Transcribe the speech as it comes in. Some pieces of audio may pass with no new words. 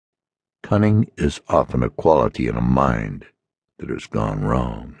cunning is often a quality in a mind that has gone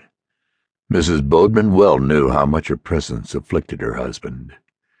wrong. Mrs. Bodman well knew how much her presence afflicted her husband,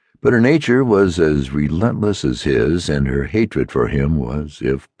 but her nature was as relentless as his, and her hatred for him was,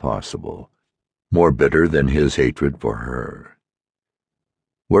 if possible, more bitter than his hatred for her.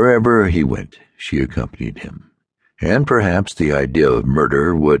 Wherever he went, she accompanied him, and perhaps the idea of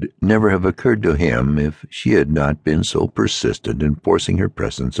murder would never have occurred to him if she had not been so persistent in forcing her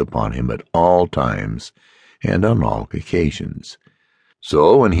presence upon him at all times and on all occasions.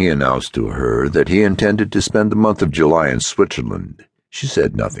 So when he announced to her that he intended to spend the month of July in Switzerland, she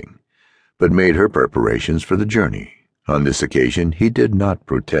said nothing, but made her preparations for the journey. On this occasion he did not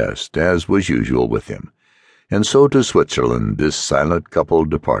protest, as was usual with him, and so to Switzerland this silent couple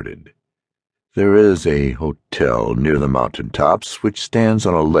departed. There is a hotel near the mountain tops which stands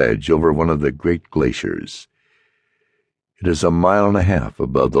on a ledge over one of the great glaciers. It is 1.5 miles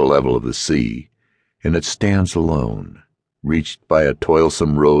above the level of the sea, and it stands alone, reached by a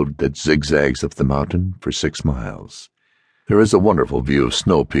toilsome road that zigzags up the mountain for 6 miles. There is a wonderful view of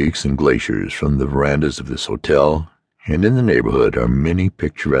snow peaks and glaciers from the verandas of this hotel, and in the neighborhood are many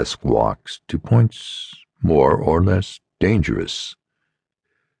picturesque walks to points more or less dangerous.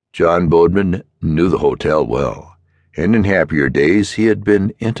 John Bodman knew the hotel well, and in happier days he had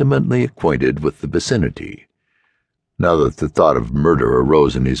been intimately acquainted with the vicinity. Now that the thought of murder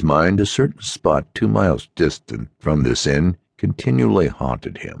arose in his mind, a certain spot 2 miles distant from this inn continually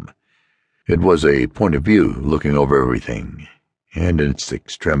haunted him. It was a point of view looking over everything, and in its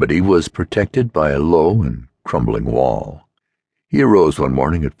extremity was protected by a low and crumbling wall. He arose one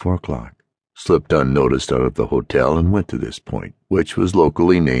morning at 4 o'clock, slipped unnoticed out of the hotel, and went to this point, which was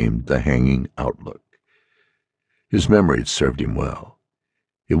locally named the Hanging Outlook. His memory had served him well.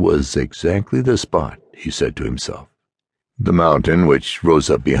 It was exactly the spot, he said to himself. The mountain which rose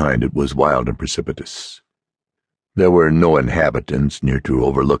up behind it was wild and precipitous. There were no inhabitants near to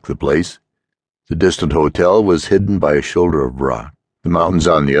overlook the place. The distant hotel was hidden by a shoulder of rock. The mountains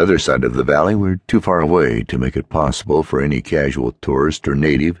on the other side of the valley were too far away to make it possible for any casual tourist or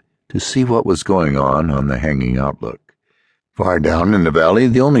native to see what was going on the Hanging Outlook. Far down in the valley,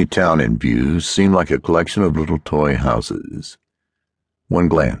 the only town in view seemed like a collection of little toy houses. One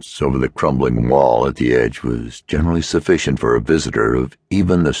glance over the crumbling wall at the edge was generally sufficient for a visitor of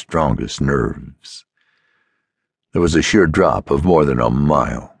even the strongest nerves. There was a sheer drop of more than 1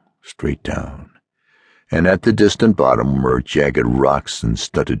 mile, straight down, and at the distant bottom were jagged rocks and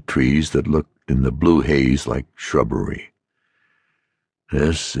stunted trees that looked in the blue haze like shrubbery.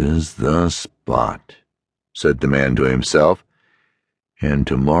 "This is the spot," said the man to himself, "and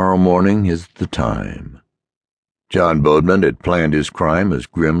tomorrow morning is the time." John Bodman had planned his crime as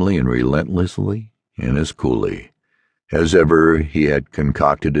grimly and relentlessly and as coolly as ever he had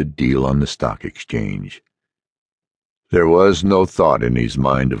concocted a deal on the stock exchange. There was no thought in his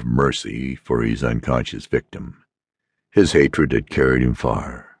mind of mercy for his unconscious victim. His hatred had carried him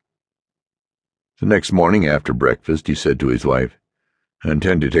far. The next morning after breakfast he said to his wife, "I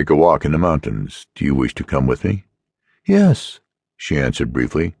intend to take a walk in the mountains. Do you wish to come with me?" "Yes," she answered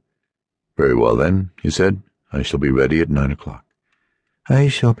briefly. "Very well, then," he said. "I shall be ready at 9 o'clock." "I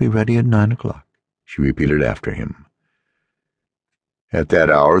shall be ready at 9 o'clock," she repeated after him. At that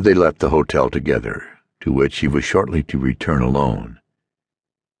hour they left the hotel together, to which he was shortly to return alone.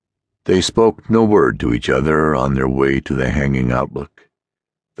 They spoke no word to each other on their way to the Hanging Outlook.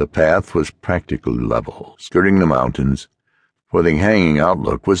 The path was practically level, skirting the mountains, for the Hanging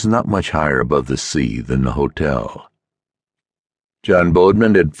Outlook was not much higher above the sea than the hotel. John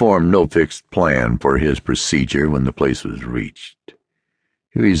Bodman had formed no fixed plan for his procedure when the place was reached.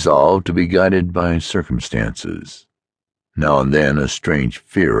 He resolved to be guided by circumstances. Now and then a strange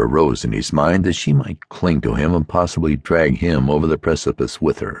fear arose in his mind that she might cling to him and possibly drag him over the precipice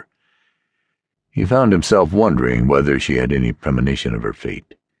with her. He found himself wondering whether she had any premonition of her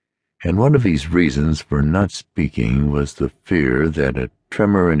fate, and one of his reasons for not speaking was the fear that a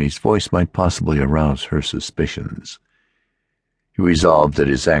tremor in his voice might possibly arouse her suspicions. He resolved that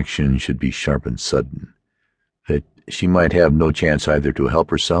his action should be sharp and sudden, that she might have no chance either to help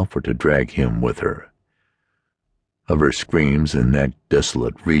herself or to drag him with her. Of her screams in that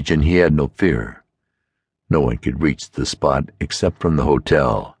desolate region he had no fear. No one could reach the spot except from the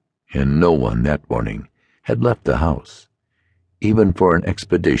hotel, and no one that morning had left the house, even for an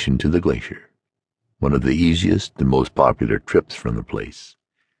expedition to the glacier, one of the easiest and most popular trips from the place.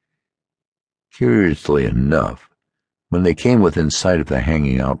 Curiously enough, when they came within sight of the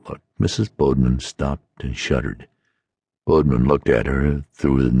Hanging Outlook, Mrs. Bodman stopped and shuddered. Bodman looked at her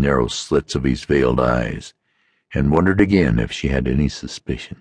through the narrow slits of his veiled eyes, and wondered again if she had any suspicion.